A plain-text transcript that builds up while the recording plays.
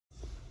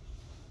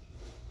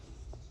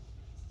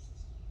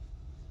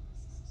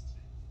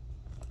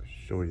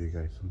show you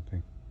guys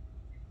something.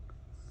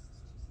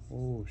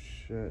 Oh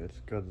shit,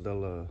 it's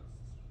Godzilla.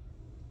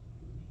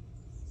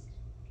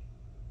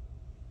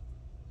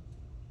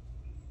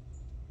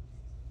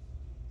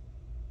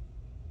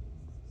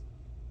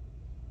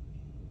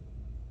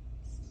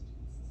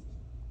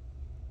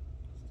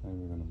 This time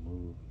we're gonna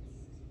move.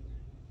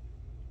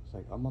 It's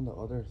like I'm on the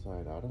other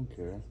side, I don't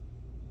care.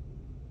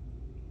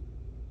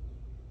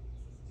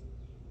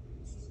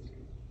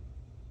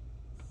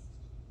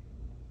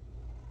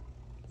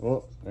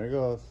 Oh, there it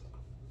goes.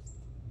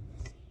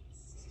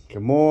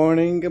 Good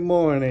morning, good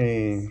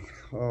morning.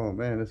 Oh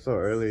man, it's so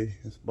early.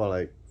 It's about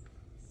like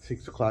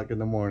 6 o'clock in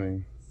the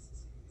morning.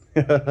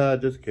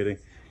 Just kidding.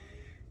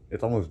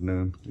 It's almost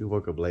noon. We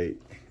woke up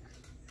late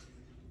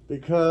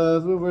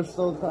because we were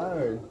so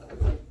tired.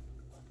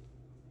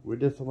 We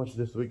did so much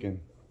this weekend.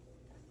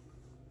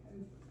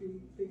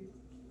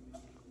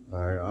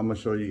 Alright, I'm gonna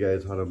show you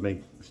guys how to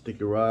make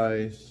sticky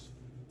rice,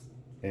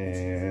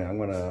 and I'm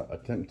gonna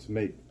attempt to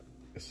make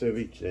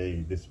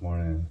ceviche this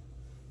morning.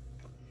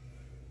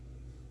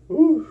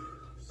 Whew,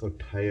 so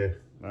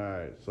tired.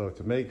 Alright, so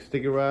to make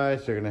sticky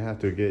rice, you're gonna have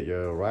to get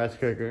your rice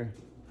cooker,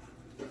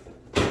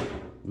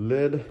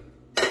 lid,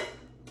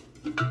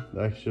 the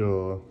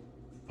actual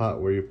pot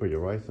where you put your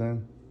rice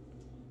in,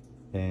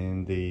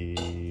 and the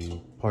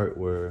pot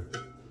where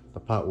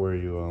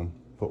you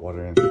put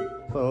water in.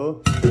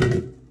 So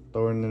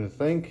throw it in the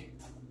sink,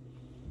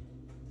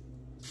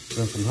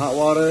 then some hot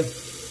water.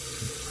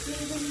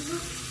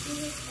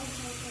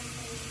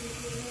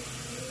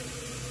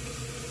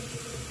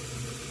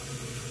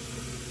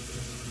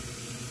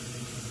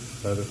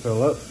 Let it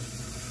fill up.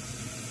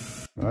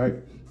 Alright,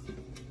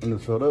 when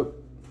it's filled up,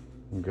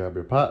 you grab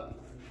your pot,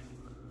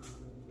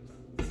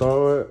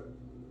 throw it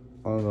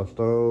on the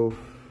stove,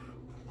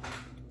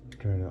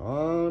 turn it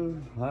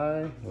on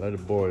high, let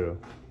it boil.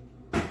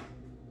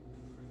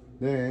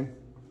 Then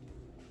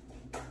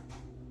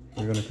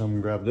you're gonna come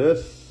and grab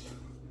this,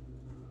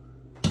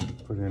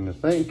 put it in the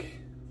sink,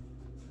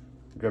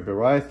 grab your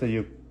rice that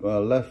you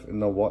left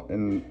in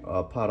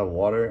a pot of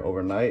water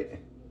overnight.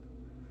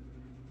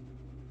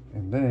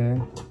 And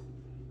then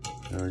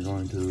we're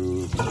going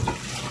to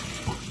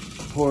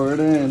pour it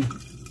in.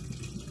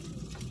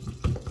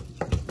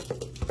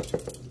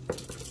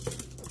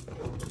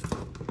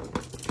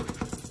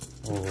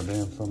 Oh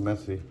damn, so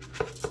messy.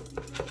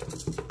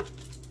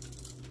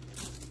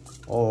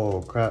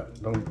 Oh crap,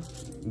 don't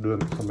do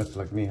it so messy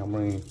like me. I'm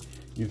only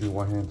using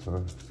one hand, so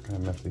it's kind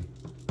of messy.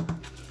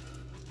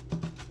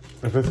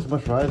 If it's too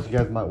much rice, you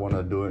guys might want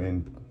to do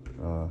it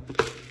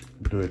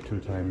 2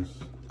 times.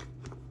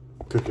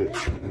 Cook it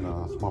in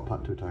a small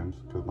pot 2 times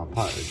because my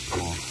pot is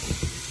small.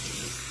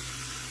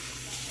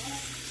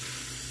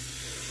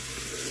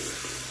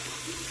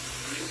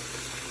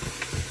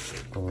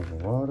 Pour the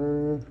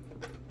water.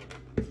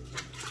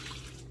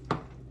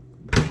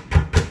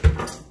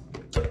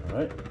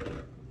 Alright.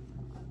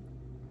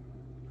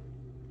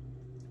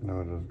 Now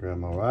I'll just grab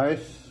my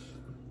rice.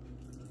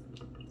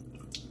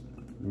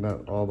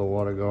 Let all the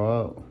water go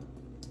out.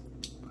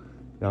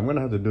 Yeah, I'm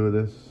gonna have to do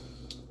this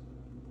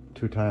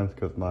 2 times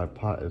because my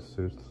pot is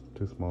too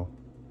small.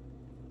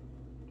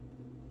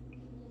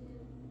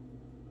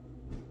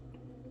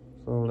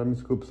 So let me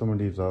scoop some of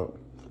these out.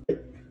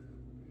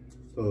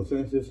 So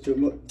since it's too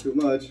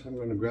much, I'm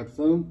gonna grab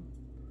some.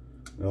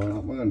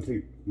 I'm gonna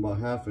take about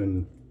half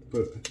and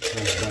put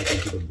half back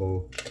into the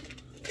bowl.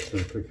 Just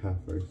gonna cook half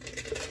first.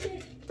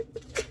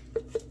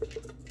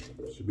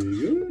 Should be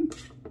good.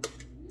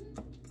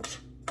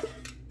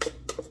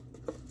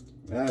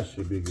 That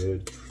should be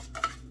good.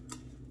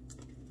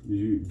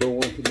 You don't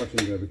want too much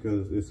in there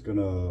because it's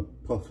gonna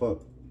puff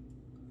up.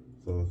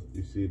 So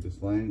you see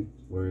this line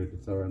where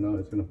it's at right now,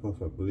 it's gonna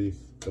puff up at least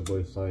the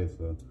both sides.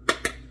 So.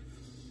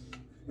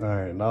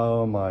 Alright,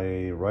 now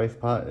my rice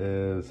pot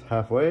is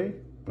halfway.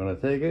 I'm gonna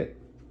take it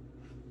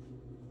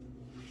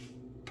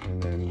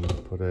and then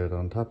put it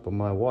on top of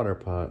my water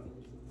pot.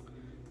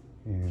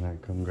 And I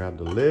come grab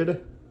the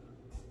lid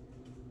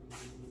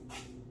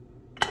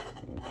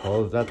and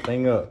close that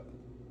thing up.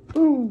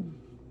 Boom!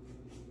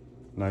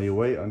 Now you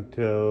wait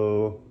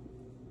until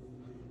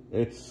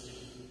it's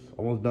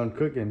almost done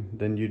cooking.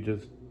 Then you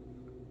just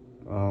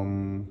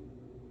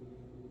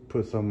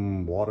put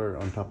some water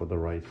on top of the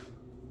rice.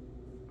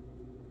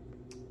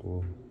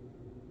 Cool.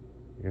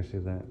 You guys see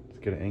that? It's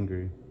getting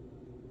angry.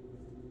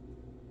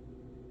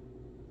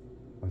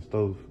 My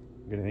stove's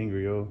getting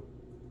angry, yo.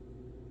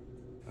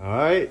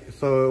 Alright,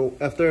 so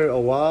after a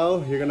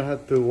while, you're gonna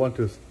have to want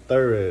to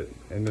stir it,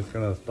 and it's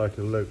gonna start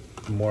to look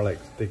more like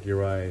sticky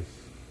rice.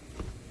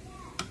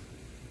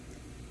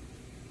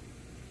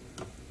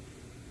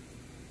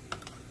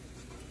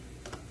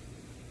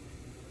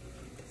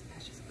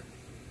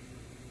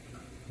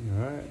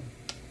 Alright,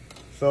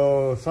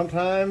 so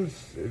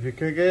sometimes if you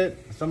cook it,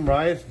 some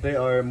rice, they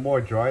are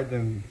more dry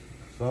than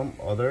some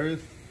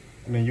others.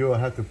 I mean, you will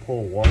have to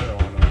pour water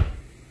on them.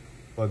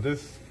 But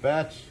this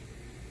batch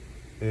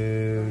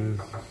is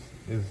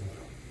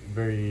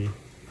very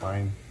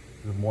fine,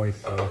 it's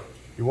moist, so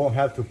you won't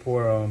have to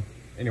pour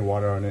any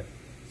water on it.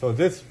 So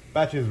this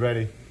batch is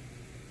ready.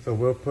 So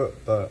we'll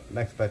put the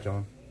next batch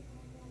on.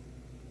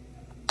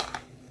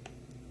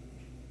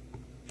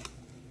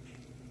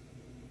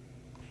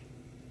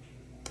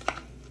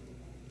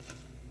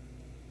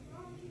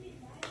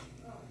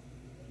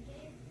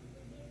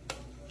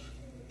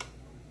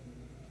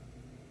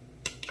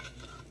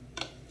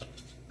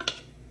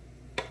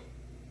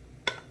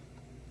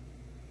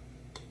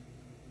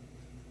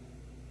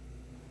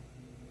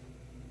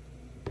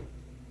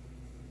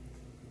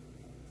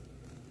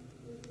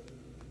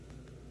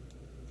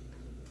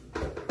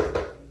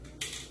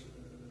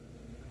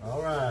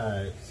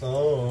 Alright,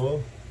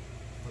 so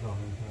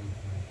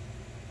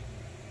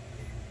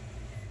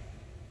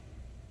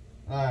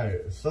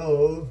alright,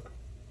 so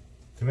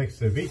to make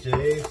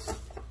ceviches,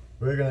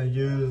 we're gonna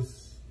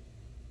use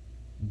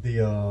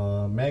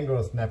the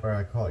mangrove snapper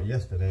I caught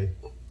yesterday.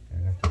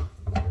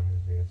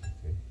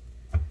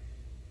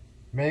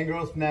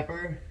 Mangrove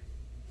snapper,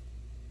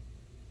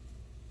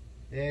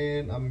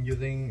 and I'm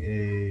using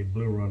a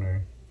blue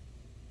runner.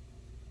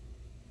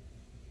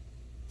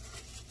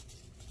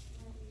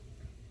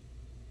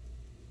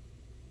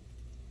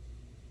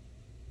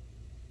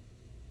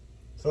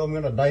 So I'm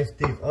gonna dice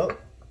these up.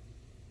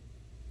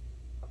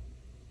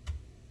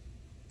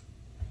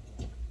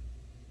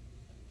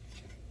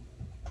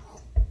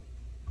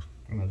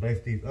 I'm gonna dice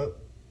these up.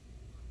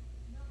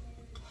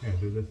 Here,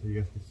 do this so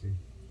you guys can see.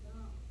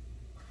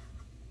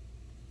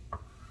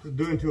 Just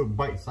do it into a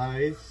bite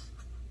size.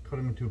 Cut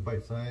them into a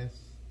bite size.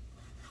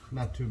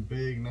 Not too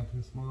big, not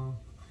too small.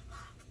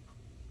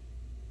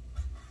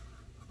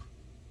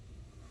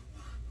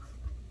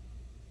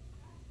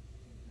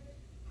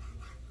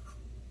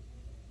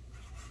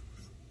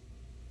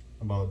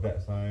 About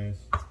that size.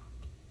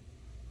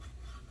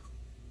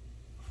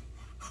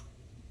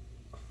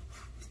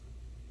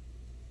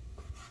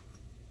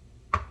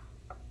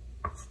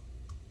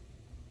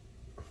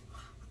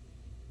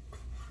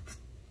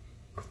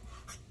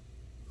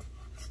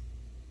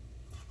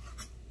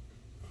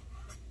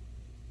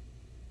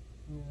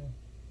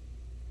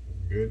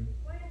 Good.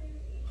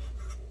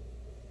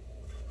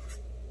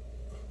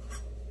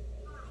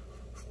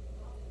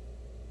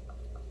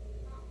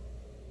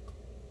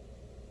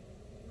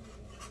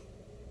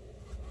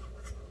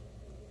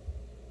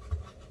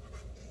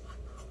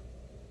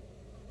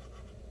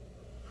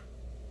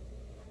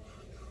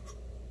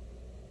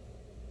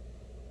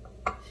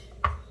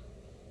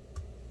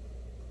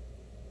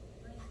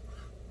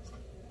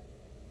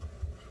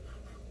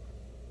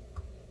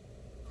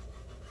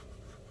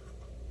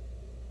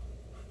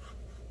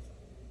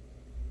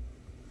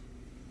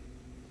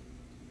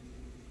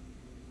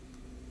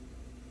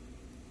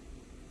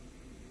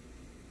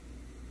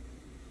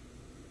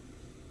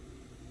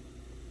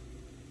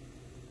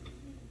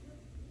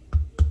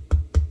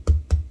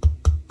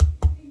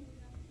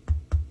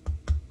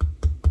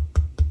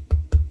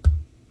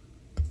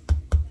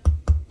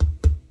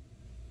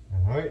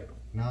 Alright,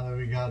 now that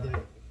we got it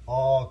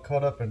all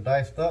cut up and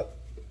diced up,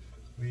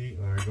 we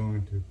are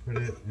going to put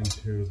it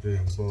into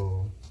this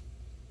bowl.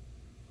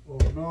 Oh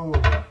no,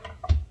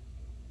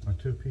 my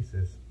two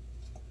pieces.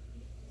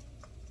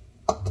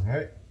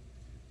 Alright,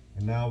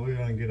 and now we're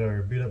going to get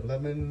our beat up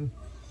lemon.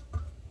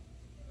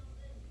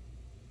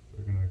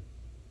 We're going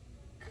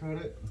to cut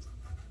it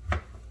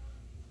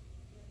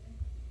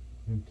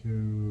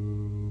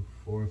into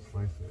 4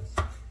 slices.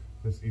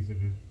 That's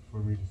easy for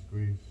me to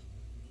squeeze.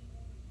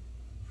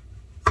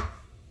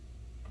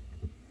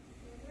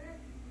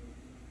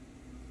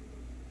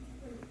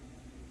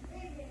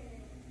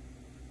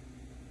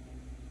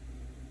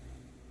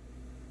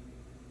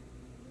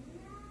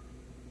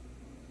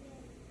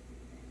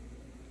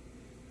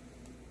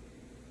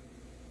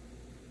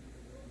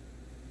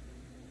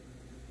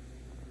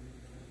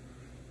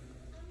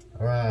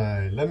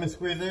 Alright, lemon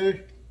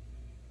squeezer.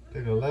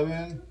 Take a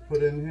lemon,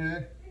 put it in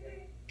here,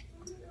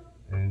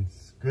 and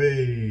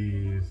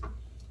squeeze.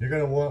 You're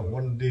going to want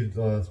one of these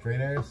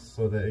strainers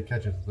so that it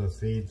catches the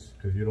seeds,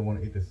 because you don't want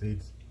to eat the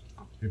seeds.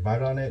 If you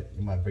bite on it,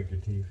 you might break your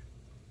teeth,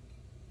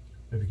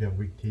 if you have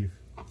weak teeth.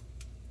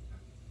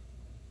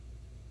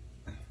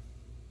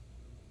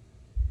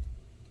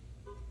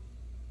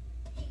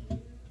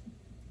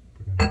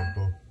 Put it in the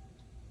bowl.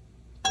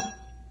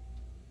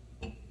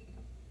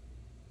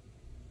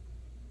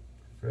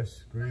 Fresh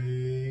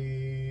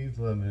squeezed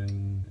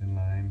lemon and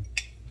lime.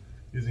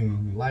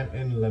 Using lime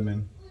and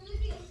lemon.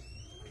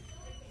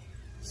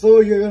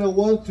 So you're gonna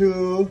want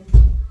to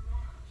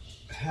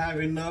have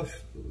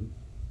enough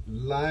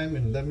lime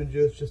and lemon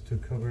juice just to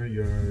cover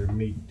your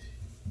meat.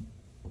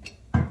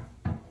 You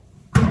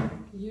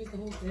use the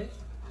whole fish?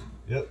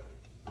 Yep.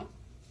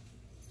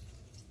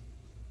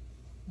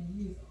 And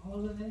you use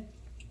all of it?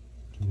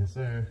 Yes,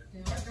 sir.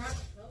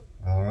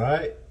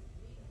 Alright.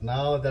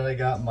 Now that I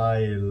got my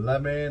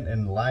lemon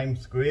and lime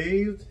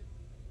squeezed,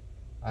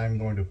 I'm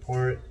going to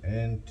pour it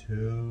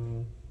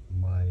into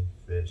my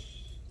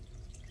fish.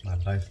 My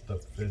diced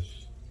up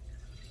fish.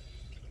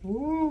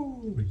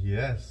 Ooh,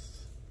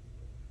 yes.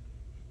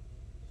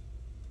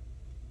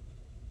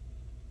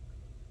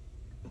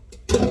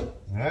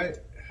 Alright.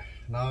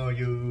 Now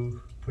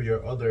you put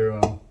your other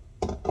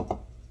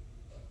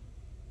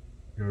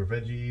your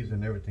veggies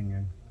and everything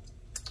in.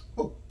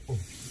 Oh, oh.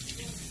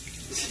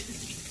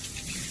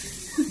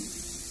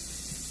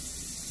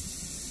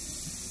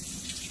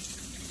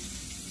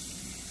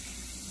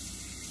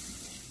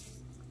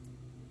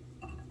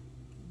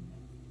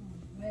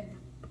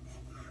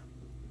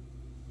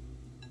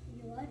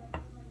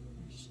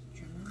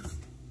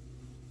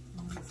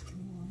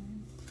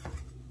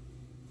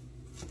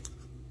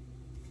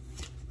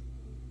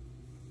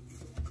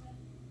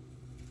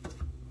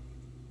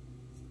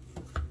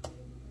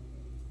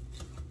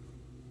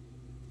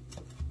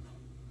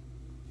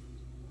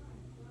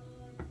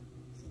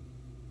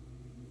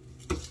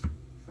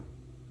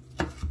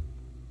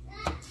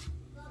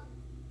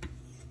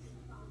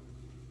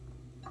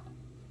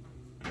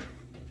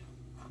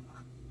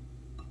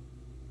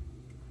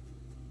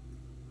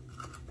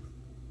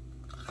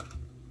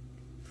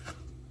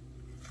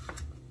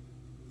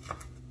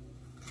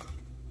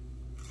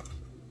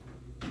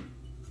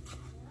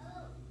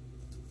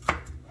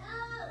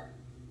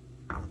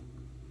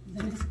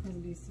 Then it's supposed to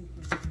be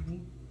super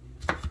tiny.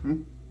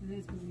 Hmm? Then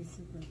it's supposed to be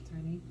super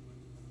tiny.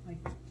 Like,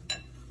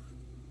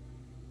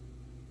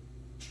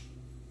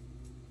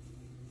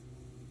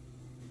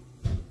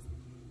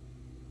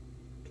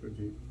 Too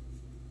deep.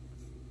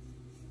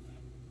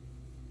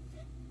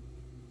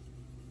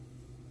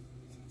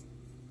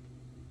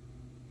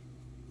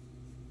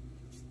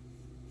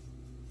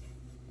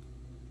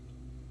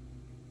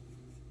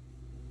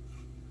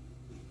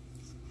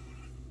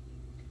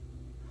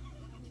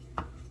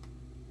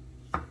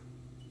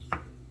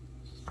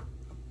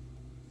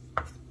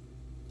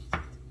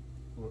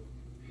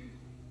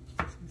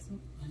 it's so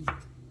funny.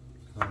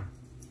 Oh.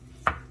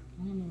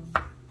 I don't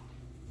know.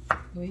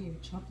 The way you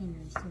chop them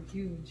are so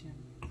huge.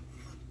 And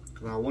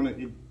Cause I want to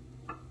eat,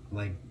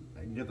 like,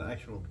 I get the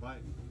actual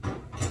bite.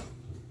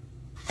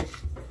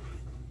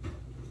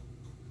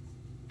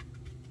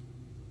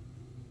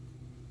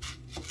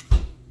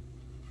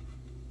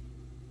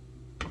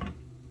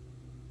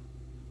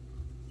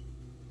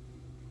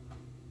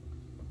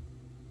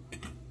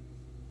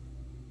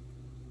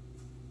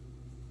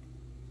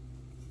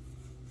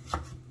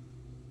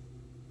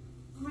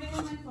 Somebody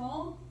on my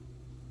call?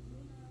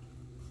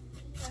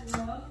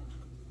 Hello?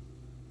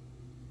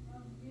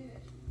 Oh,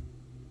 good.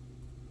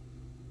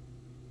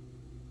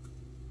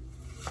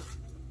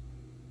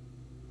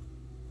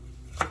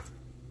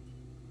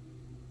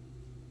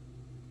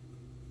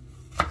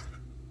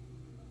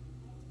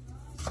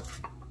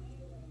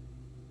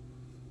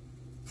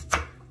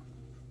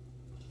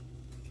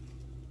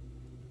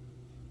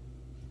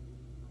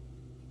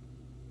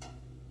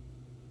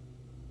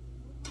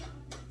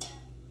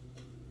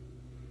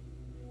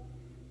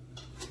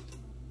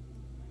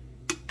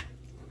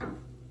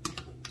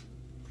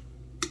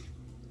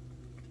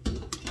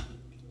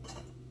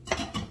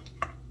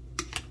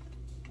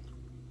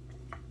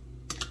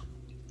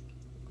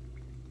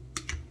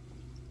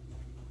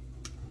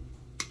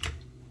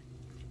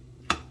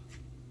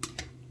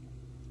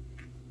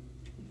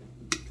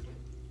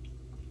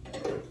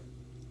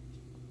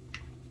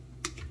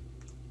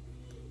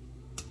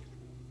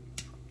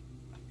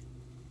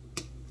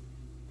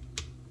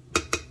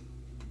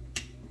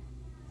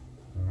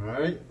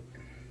 Alright.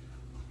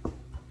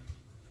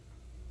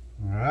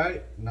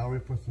 Alright, now we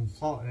put some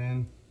salt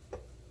in.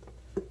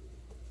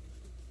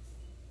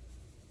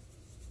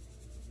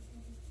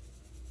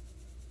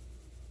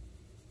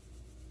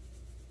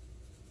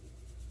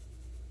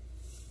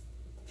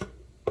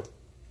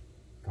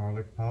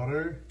 Garlic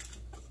powder.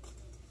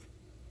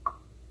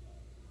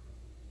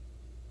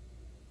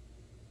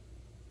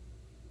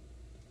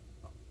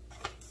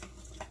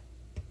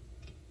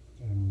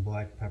 And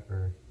black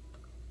pepper.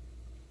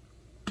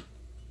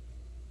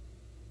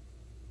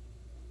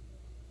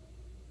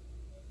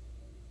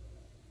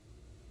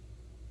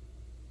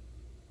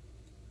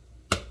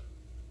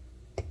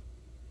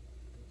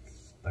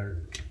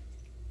 Stir.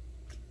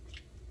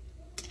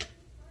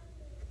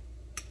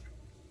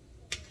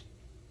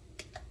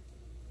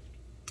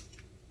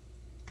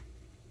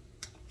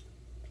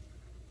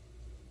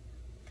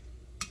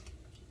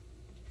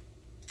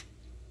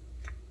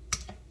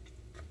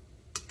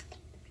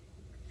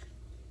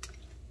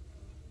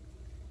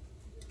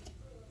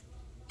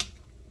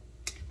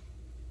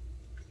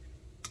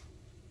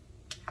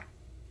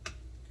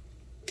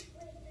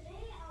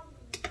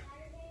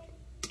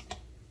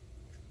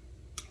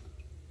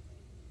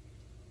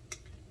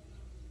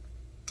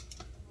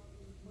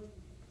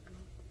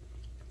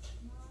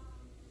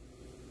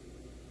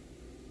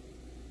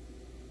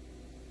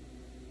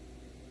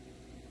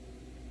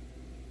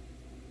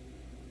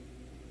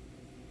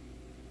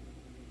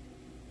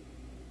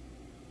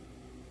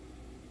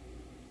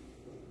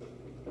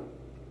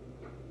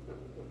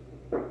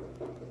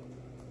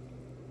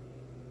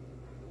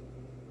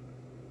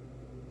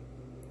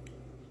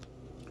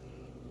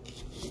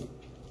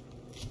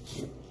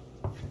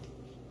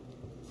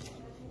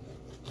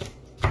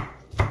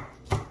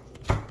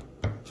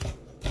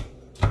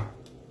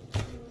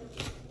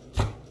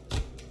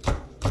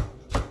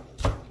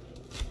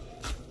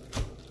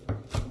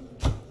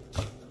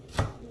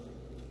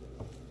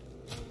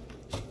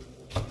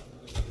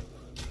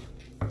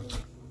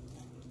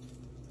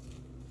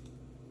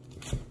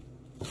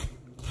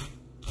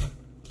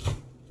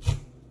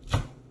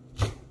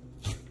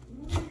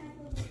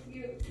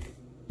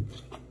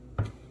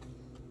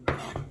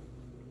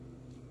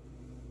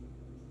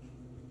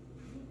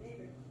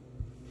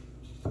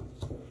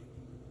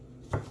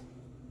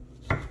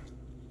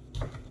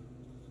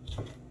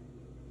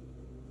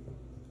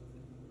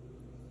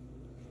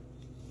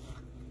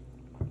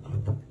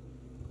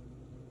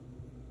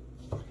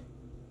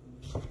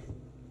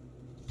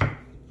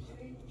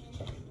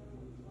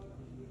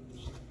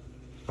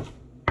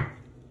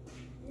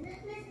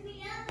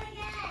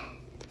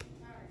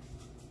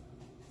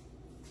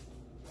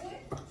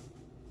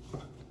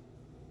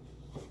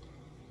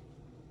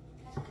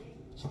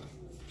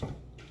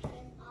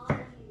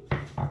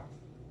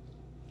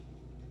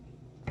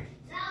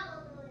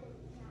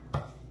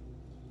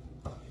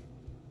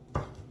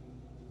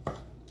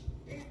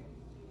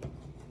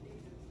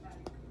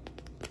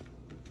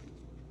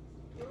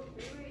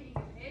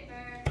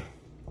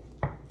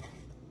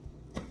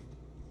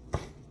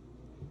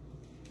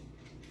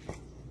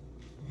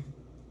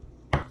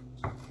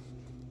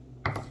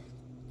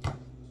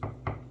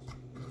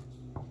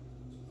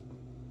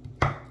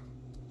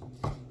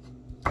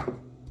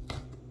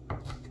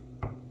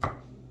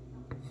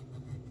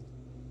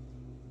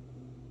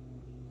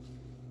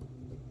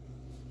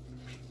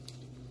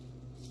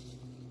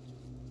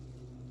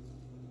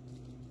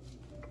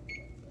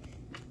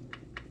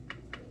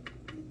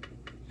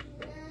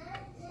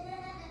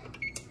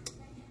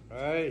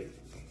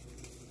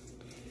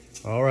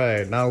 All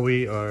right, now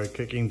we are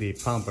cooking the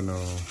pompano.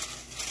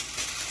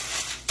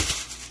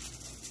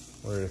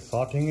 We're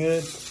sauteing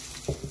it.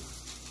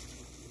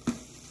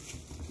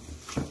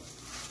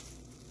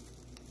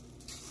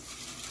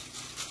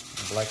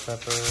 Black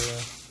pepper.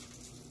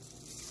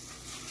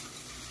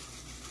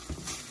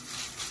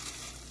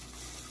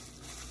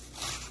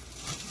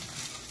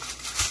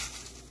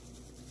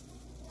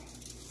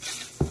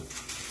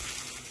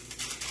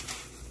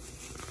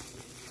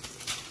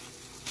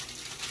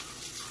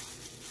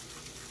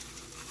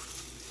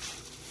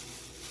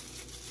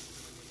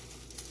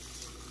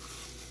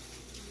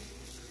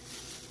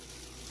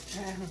 I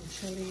have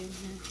chili in here.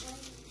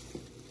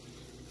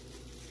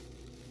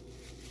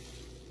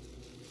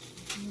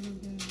 A little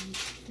bit of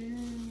this.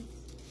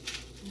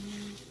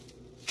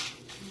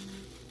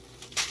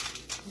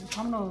 The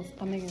pomeno's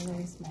stomach is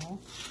really small.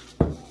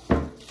 So,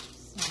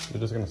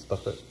 You're just gonna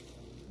stuff it.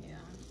 yeah,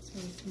 it's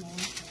really small.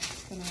 So I'm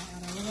just gonna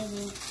add a little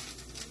bit.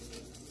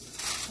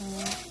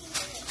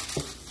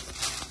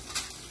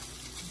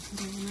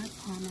 Put it in that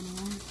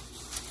pomelo.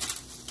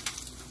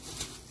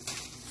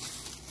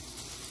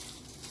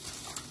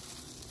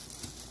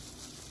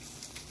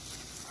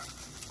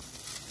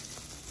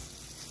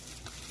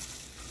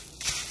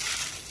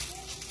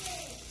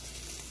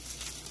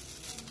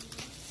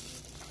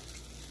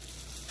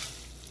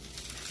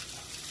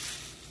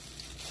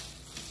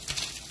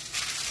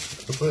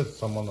 You put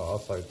some on the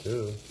outside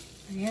too.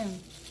 Yeah.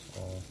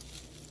 Oh.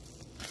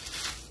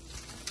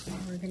 Now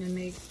we're gonna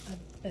make a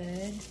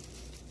bed.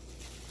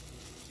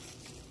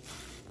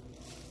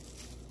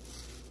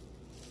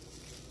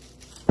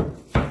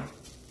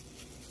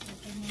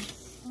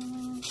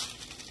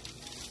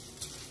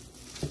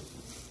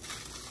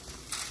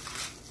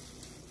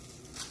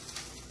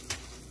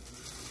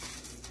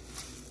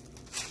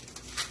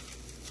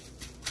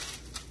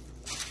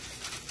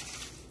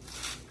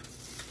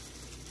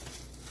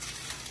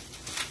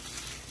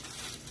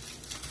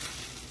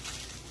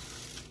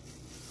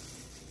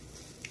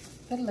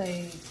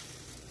 Like,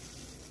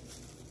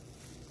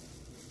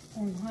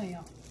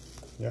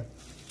 Yeah.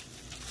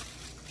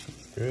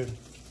 Good.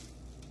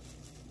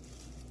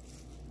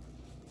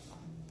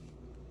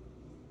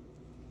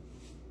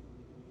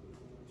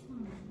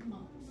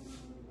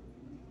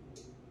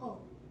 Oh,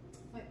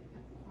 wait,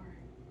 alright.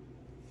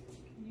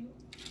 Can you?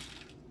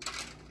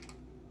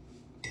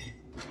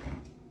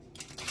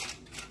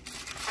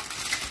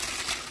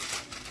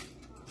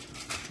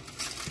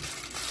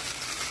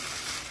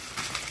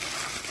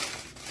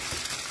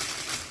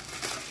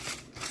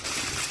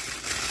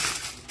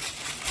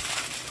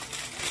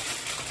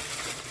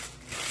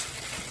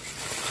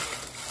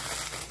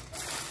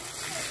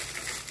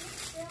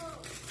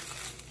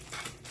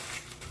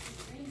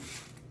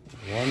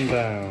 One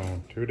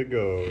down, 2 to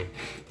go.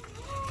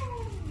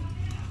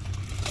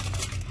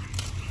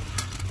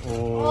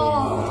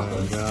 Oh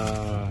my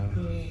god.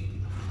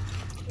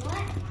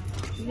 What?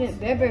 You get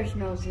Bear Bear's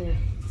nose in.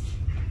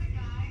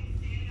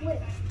 Wait.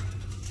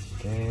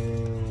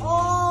 Damn.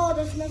 Oh,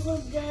 that smells so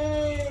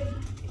good.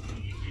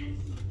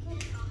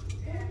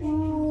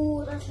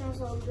 Ooh, that smells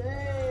so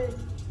good.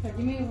 Hey, give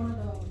me one of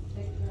those.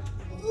 Take that.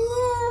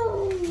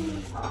 Ooh.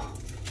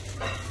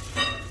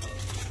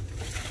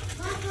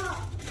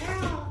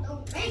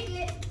 Don't break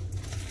it.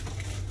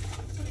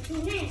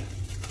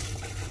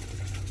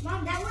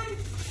 Mom, that one?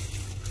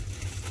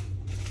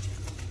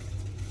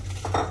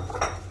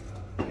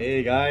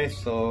 Hey guys,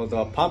 so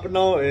the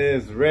pompano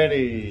is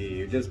ready.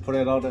 You just put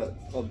it out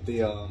of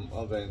the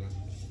oven.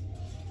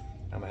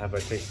 I'm gonna have a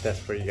taste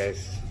test for you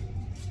guys.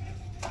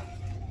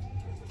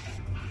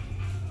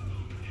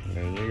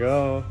 There you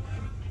go,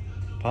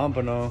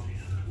 pompano.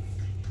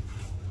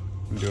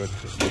 Do it.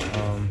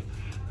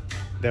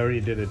 They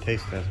already did a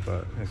taste test,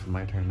 but it's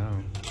my turn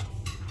now.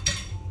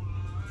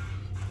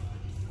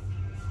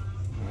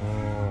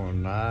 Oh,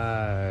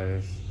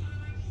 nice.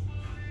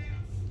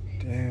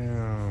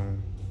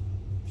 Damn.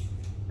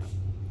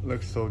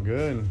 Looks so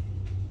good.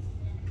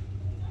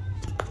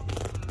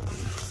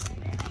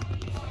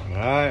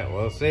 Alright,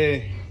 we'll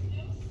see.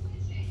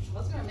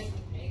 What's gonna make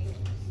me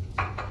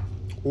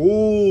make?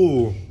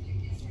 Ooh.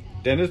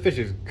 Damn, this fish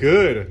is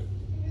good.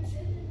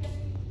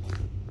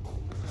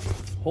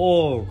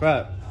 Oh,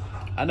 crap.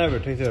 I never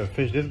tasted a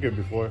fish this good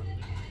before.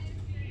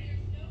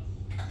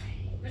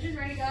 Fish is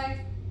ready, guys.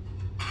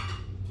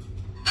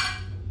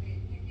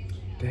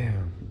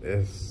 Damn,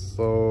 it's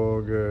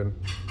so good.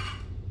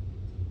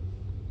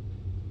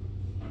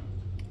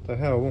 What the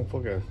hell? It won't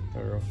focus.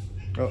 There we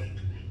go. Oh.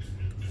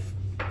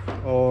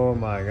 Oh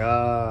my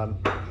god.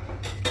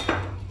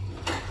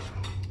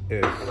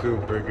 It's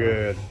super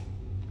good.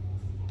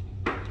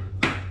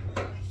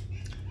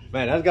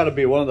 Man, that's gotta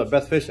be one of the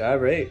best fish I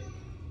ever ate.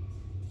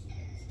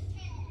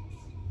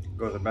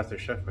 Goes the master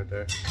chef right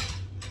there.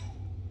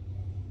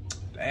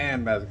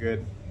 Damn, that's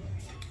good.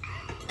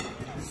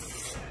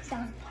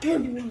 Sounds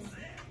good.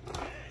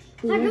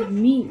 There's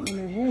meat on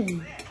her head.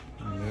 Yep,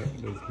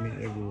 there's meat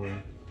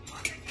everywhere.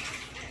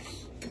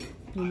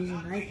 You use a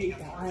knife to eat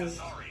the eyes.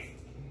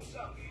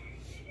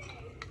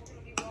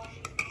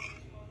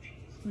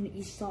 Wanna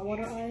eat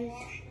saltwater eyes?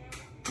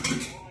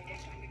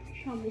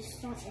 Probably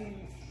salt in it.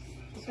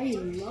 That's why you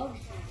love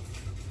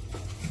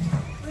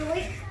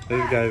it.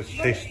 These guys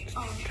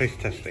taste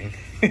testing.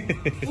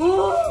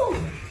 Ooh!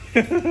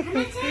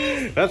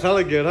 That's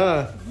hella good,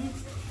 huh?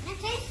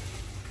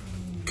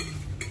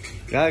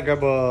 Yeah,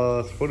 grab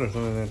a spoon or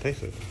something and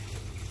taste it.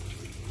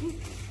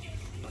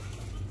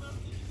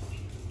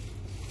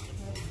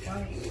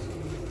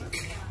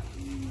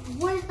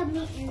 Where's the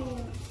meat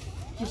area?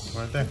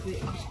 Right there.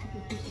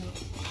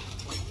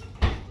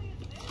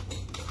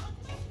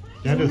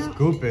 You have to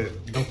scoop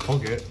it, don't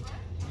poke it.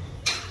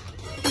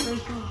 So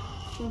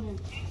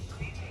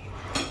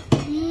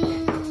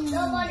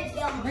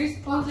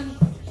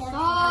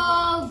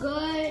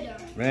good.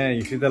 Man,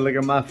 you see that look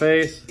at my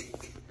face?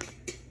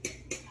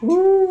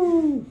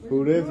 Woo!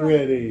 Food is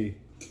ready.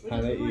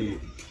 Time to eat.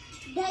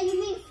 Dad, you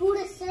mean food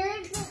is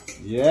served?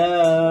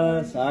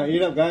 Yes! Alright,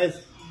 eat up,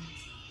 guys.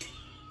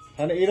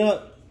 Time to eat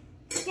up.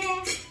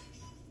 Yeah.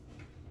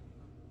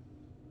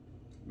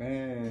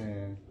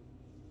 Man.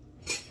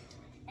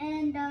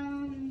 And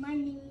I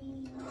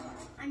need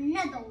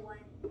another one.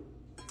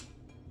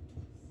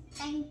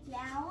 Thank you.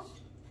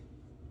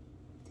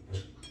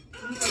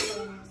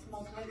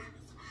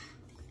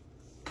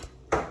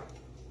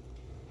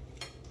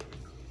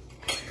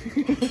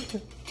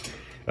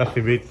 That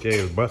ceviche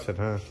is busted,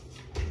 huh?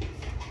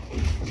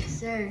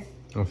 Sir.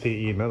 I'll see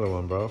you eat another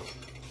one, bro.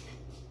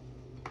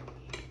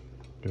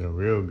 Get a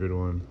real good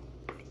one.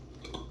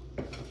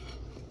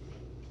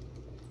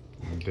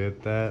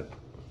 Did that.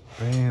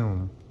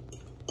 Bam.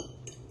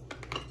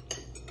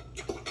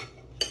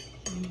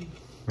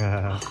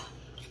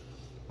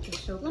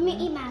 Let me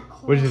eat my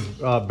corn. Which is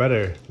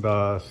better,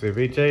 the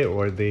ceviche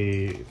or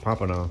the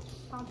pompano?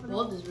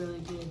 Both is really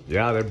good.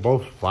 Yeah, they're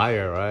both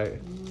fire, right?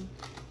 Mm.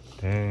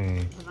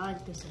 Dang. But I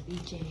like the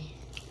ceviche.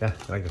 Yeah,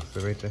 I like the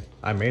ceviche.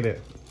 I made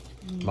it.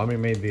 Mommy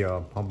made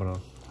the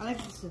pompano. I like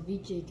the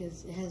ceviche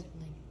because it has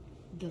like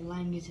the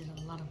lime gives it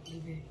a lot of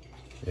flavor.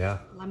 Yeah.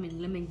 Lime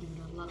and lemon give it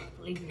a lot of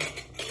flavor.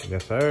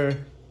 Yes, sir.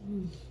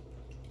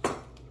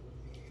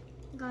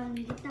 Go and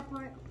get that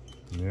part.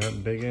 Yep,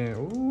 dig in.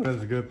 Ooh,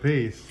 that's a good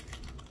piece.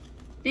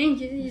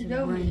 Thank you. This is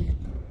dope.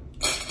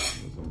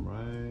 Some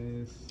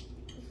rice.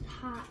 It's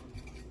hot.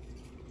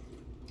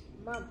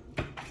 Mom,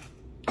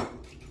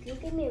 you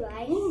give me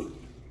rice.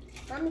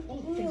 Mommy, can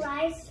you give me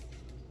rice?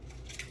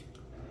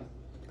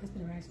 Where's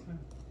the rice from?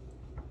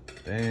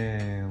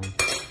 Damn.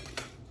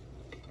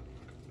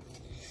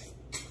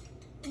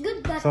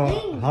 Good gut So,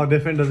 thing. how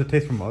different does it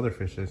taste from other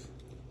fishes?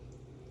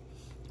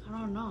 I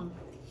don't know.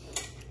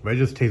 But it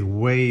just tastes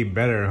way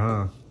better,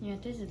 huh? Yeah,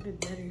 it tastes a bit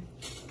better.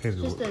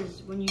 Tastes Just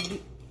as when you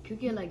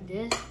cook it like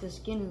this, the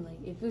skin is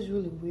like, it feels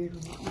really weird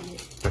when you eat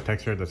it. the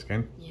texture of the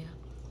skin? Yeah.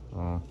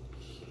 Oh,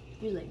 It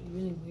feels like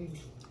really weird.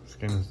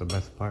 skin is the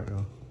best part,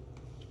 though.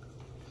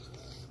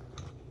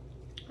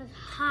 It's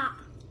hot.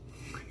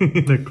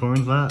 The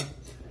corn's hot.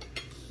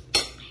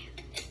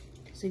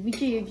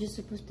 Ceviche, you're just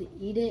supposed to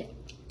eat it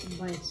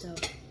by itself.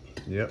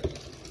 Yep.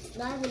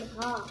 Not even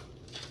hot.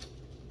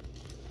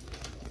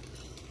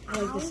 I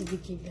like the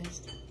ceviche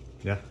best.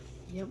 Yeah.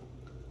 Yep.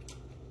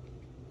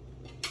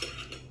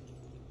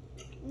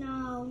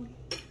 No.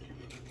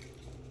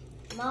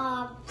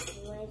 Mom,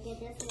 you want to get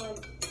this one?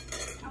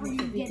 I want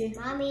to get it.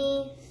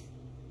 Mommy.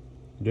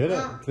 Get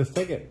it. Just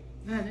take it.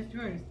 Yeah, that's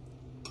yours.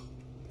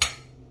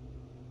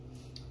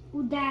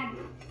 Ooh, Dad.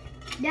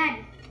 Dad.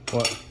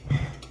 What?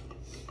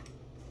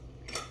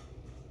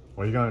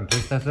 Are you gonna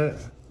taste test it?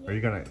 Or are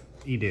you gonna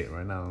eat it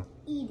right now?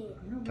 Eat it.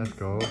 Let's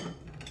go.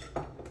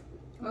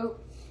 Oh,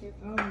 here.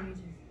 Oh, right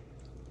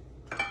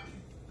there.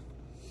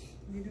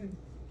 What are you doing?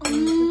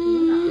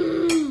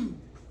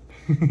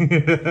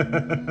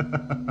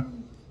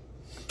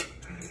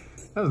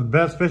 That was the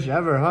best fish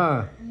ever,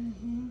 huh?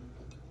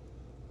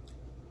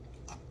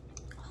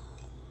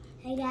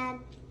 Hey, Dad.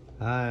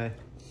 Hi.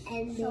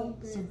 And so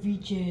good.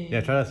 Ceviche.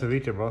 Yeah, try that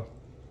ceviche, bro.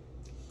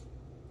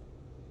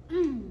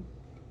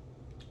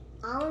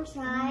 I want to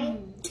try.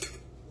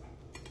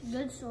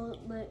 Good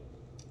salt, but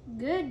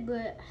good,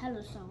 but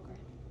hella sour.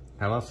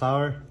 Hella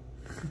sour?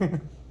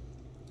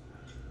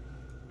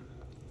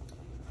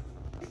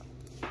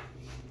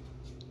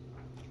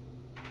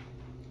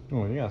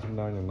 Oh, you got some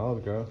down your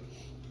nose, girl.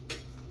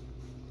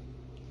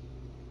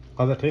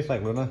 How's that taste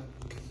like, Luna?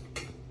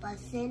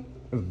 Bussin'.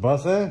 It's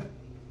bussin'?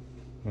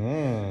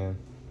 Man.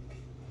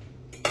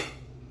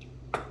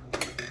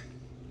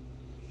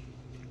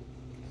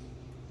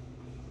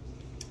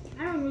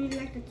 I don't really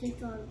like the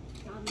taste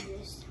of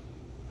this.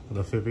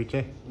 The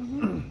ceviche?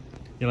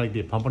 You like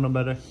the pompano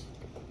better?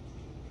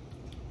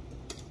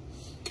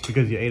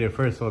 Because you ate it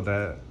first, so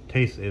that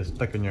taste is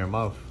stuck in your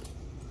mouth.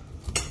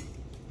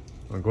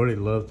 Well, Gordy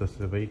loves the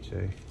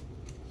ceviche.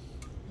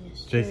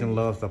 Yes, Jason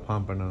loves the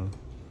pompano.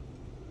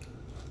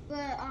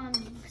 But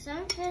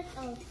some fish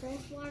or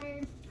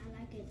freshwater, I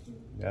like it too.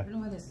 I Yeah. don't know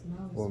why the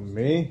smell is. For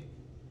me,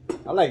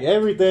 I like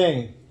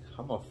everything.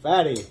 I'm a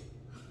fatty.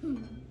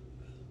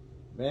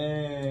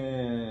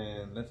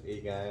 Man, let's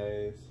eat,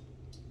 guys.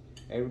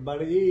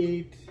 Everybody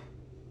eat.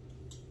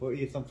 We'll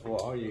eat some for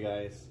all you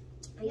guys.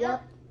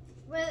 Yep.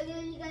 We'll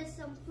give you guys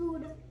some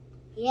food.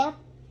 Yep.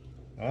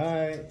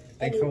 Alright.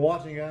 Thanks for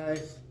watching,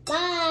 guys.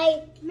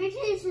 Bye. Make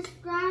sure you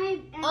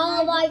subscribe and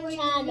all my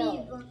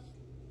channels.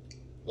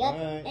 Yep.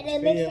 Right, and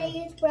then make sure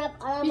you subscribe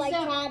all my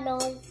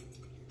channels.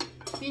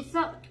 Peace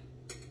out.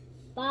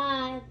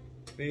 Bye.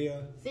 See ya.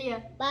 See ya.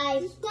 Bye.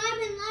 Subscribe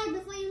and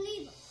like before you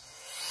leave.